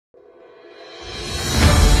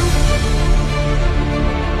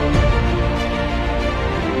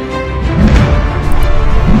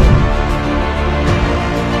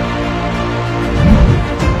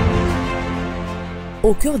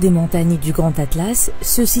Au cœur des montagnes du Grand Atlas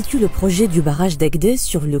se situe le projet du barrage d'Agdez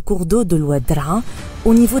sur le cours d'eau de l'Ouadra'a,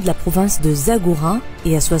 au niveau de la province de Zagora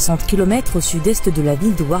et à 60 km au sud-est de la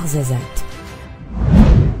ville de Ouarzazate.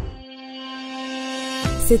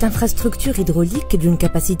 Cette infrastructure hydraulique d'une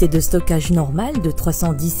capacité de stockage normale de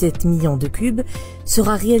 317 millions de cubes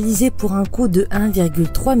sera réalisée pour un coût de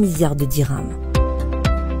 1,3 milliard de dirhams.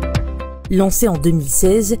 Lancé en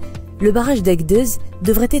 2016, le barrage d'Agdez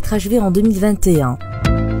devrait être achevé en 2021.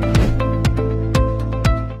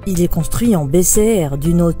 Il est construit en BCR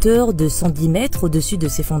d'une hauteur de 110 mètres au-dessus de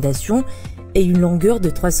ses fondations et une longueur de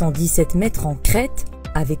 317 mètres en crête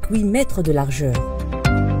avec 8 mètres de largeur.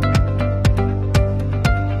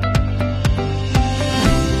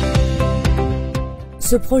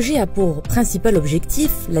 Ce projet a pour principal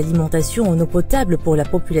objectif l'alimentation en eau potable pour la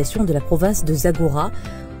population de la province de Zagora,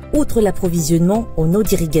 outre l'approvisionnement en eau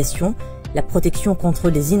d'irrigation, la protection contre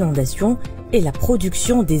les inondations et la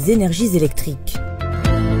production des énergies électriques.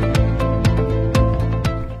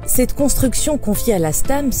 Cette construction confiée à la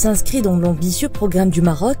STAM s'inscrit dans l'ambitieux programme du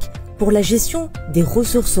Maroc pour la gestion des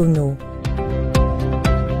ressources en eau.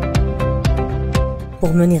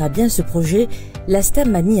 Pour mener à bien ce projet, la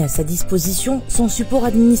STAM a mis à sa disposition son support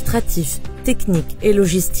administratif, technique et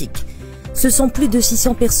logistique. Ce sont plus de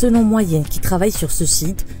 600 personnes en moyenne qui travaillent sur ce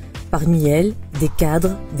site, parmi elles des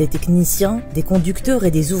cadres, des techniciens, des conducteurs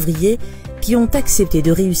et des ouvriers qui ont accepté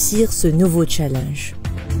de réussir ce nouveau challenge.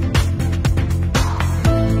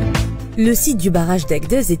 Le site du barrage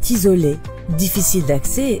d'Agdez est isolé, difficile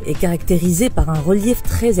d'accès et caractérisé par un relief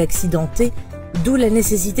très accidenté, d'où la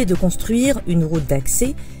nécessité de construire une route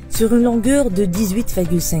d'accès sur une longueur de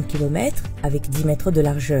 18,5 km avec 10 mètres de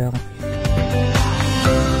largeur.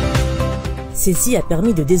 Celle-ci a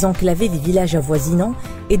permis de désenclaver les villages avoisinants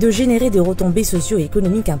et de générer des retombées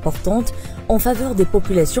socio-économiques importantes en faveur des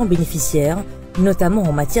populations bénéficiaires, notamment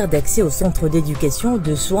en matière d'accès aux centres d'éducation,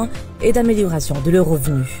 de soins et d'amélioration de leurs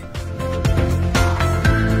revenus.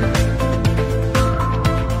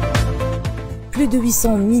 Plus de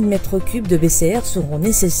 800 000 m3 de BCR seront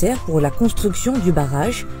nécessaires pour la construction du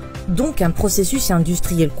barrage, donc un processus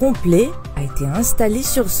industriel complet a été installé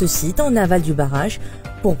sur ce site en aval du barrage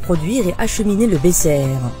pour produire et acheminer le BCR.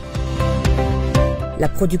 La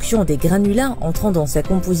production des granulats entrant dans sa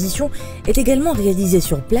composition est également réalisée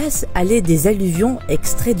sur place à l'aide des alluvions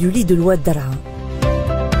extraits du lit de l'Ouadra'a.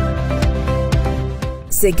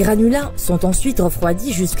 Ces granulats sont ensuite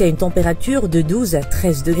refroidis jusqu'à une température de 12 à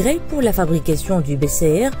 13 degrés pour la fabrication du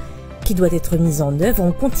BCR qui doit être mise en œuvre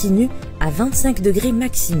en continu à 25 degrés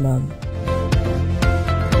maximum.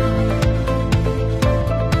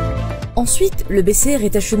 Ensuite, le BCR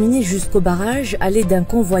est acheminé jusqu'au barrage à l'aide d'un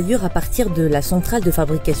convoyeur à partir de la centrale de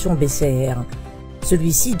fabrication BCR.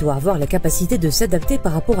 Celui-ci doit avoir la capacité de s'adapter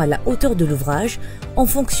par rapport à la hauteur de l'ouvrage en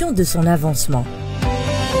fonction de son avancement.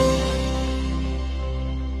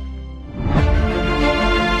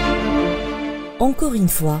 Encore une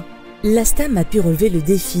fois, la STAM a pu relever le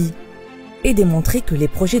défi et démontrer que les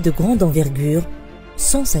projets de grande envergure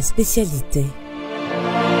sont sa spécialité.